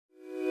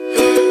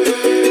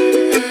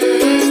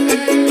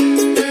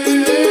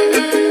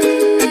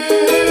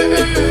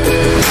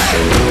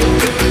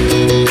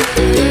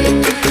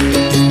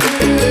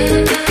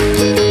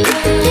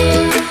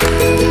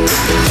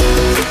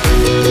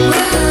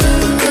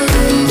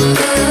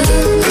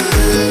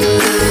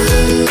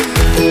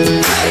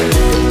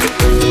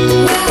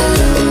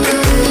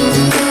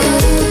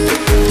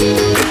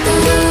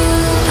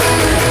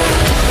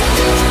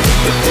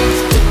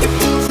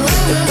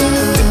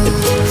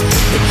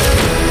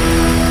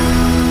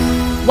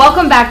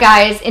Welcome back,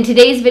 guys. In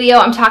today's video,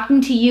 I'm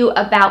talking to you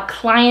about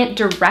client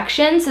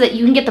direction so that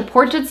you can get the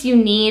portraits you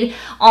need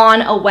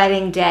on a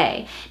wedding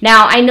day.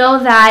 Now, I know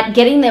that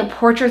getting the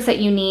portraits that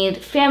you need,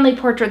 family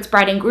portraits,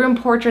 bride and groom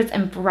portraits,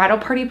 and bridal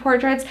party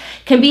portraits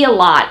can be a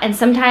lot, and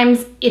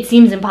sometimes it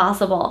seems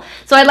impossible.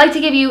 So I'd like to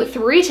give you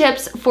 3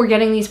 tips for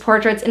getting these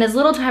portraits in as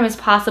little time as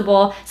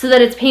possible so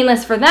that it's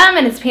painless for them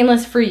and it's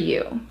painless for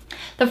you.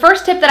 The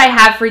first tip that I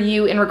have for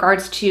you in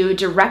regards to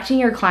directing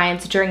your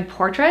clients during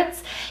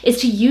portraits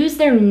is to use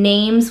their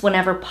names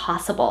whenever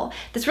possible.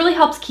 This really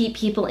helps keep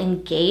people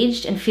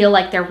engaged and feel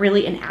like they're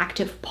really an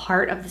active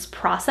part of this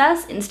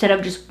process instead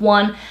of just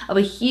one of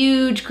a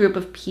huge group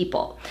of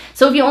people.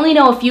 So if you only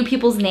know a few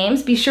people's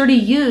names, be sure to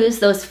use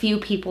those few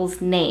people's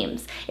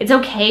names. It's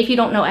okay if you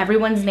don't know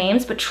everyone's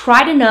names, but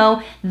try to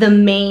know the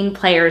main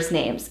players'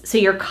 names. So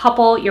your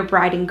couple, your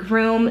bride and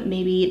groom,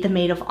 maybe the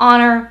maid of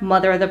honor,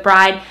 mother of the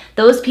bride,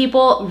 those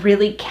people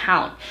really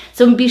count.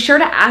 So be sure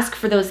to ask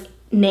for those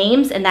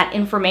names and that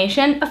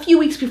information a few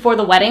weeks before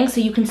the wedding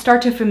so you can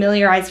start to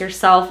familiarize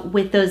yourself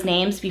with those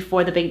names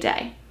before the big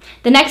day.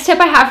 The next tip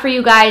I have for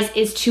you guys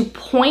is to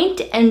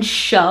point and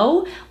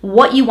show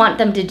what you want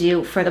them to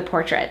do for the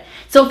portrait.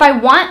 So if I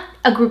want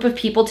a group of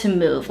people to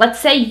move, let's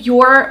say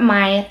you're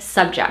my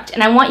subject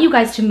and I want you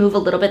guys to move a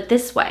little bit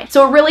this way.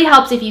 So it really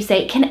helps if you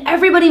say, can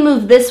everybody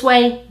move this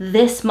way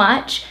this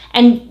much?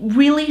 And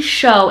really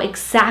show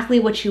exactly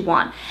what you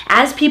want.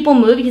 As people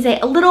move, you can say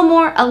a little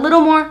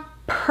more,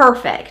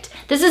 perfect.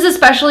 This is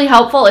especially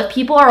helpful if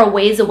people are a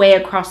ways away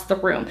across the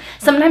room.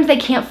 Sometimes they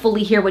can't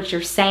fully hear what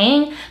you're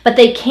saying, but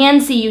they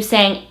can see you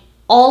saying,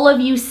 all of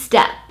you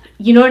step.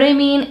 You know what I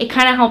mean? It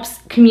kind of helps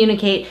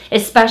communicate,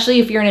 especially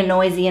if you're in a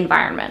noisy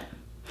environment.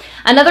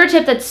 Another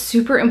tip that's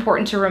super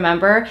important to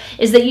remember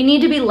is that you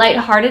need to be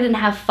lighthearted and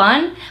have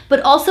fun, but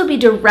also be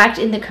direct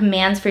in the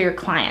commands for your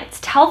clients.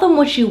 Tell them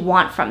what you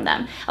want from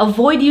them.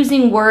 Avoid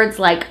using words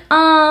like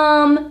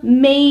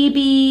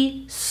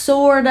maybe,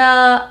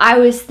 sorta, I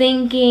was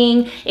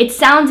thinking. It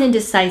sounds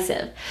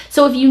indecisive.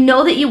 So if you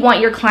know that you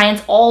want your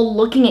clients all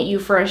looking at you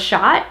for a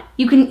shot,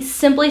 you can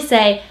simply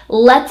say,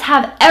 let's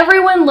have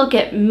everyone look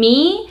at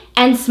me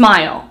and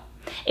smile.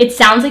 It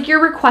sounds like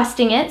you're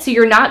requesting it, so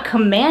you're not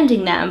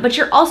commanding them, but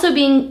you're also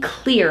being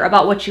clear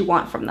about what you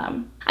want from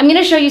them. I'm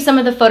going to show you some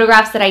of the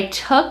photographs that I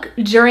took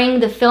during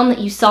the film that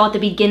you saw at the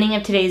beginning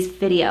of today's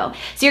video.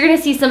 So you're going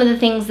to see some of the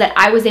things that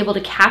I was able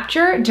to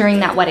capture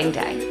during that wedding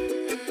day.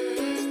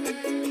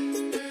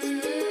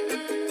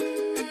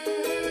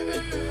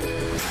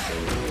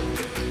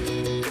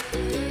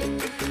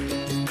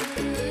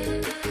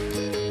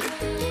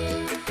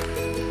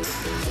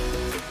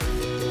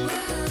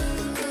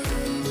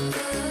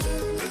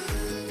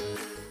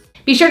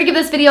 Be sure to give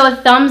this video a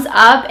thumbs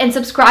up and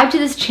subscribe to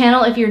this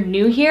channel if you're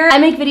new here. I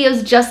make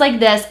videos just like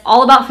this,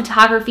 all about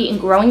photography and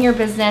growing your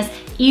business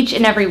each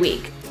and every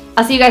week.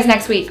 I'll see you guys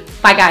next week.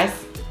 Bye, guys.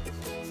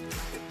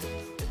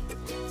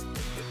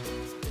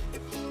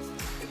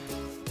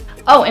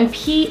 Oh, and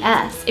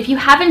P.S. if you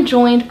haven't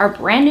joined our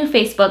brand new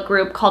Facebook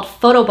group called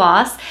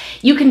PhotoBoss,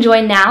 you can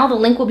join now. The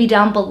link will be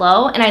down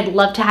below, and I'd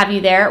love to have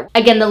you there.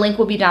 Again, the link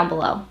will be down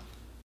below.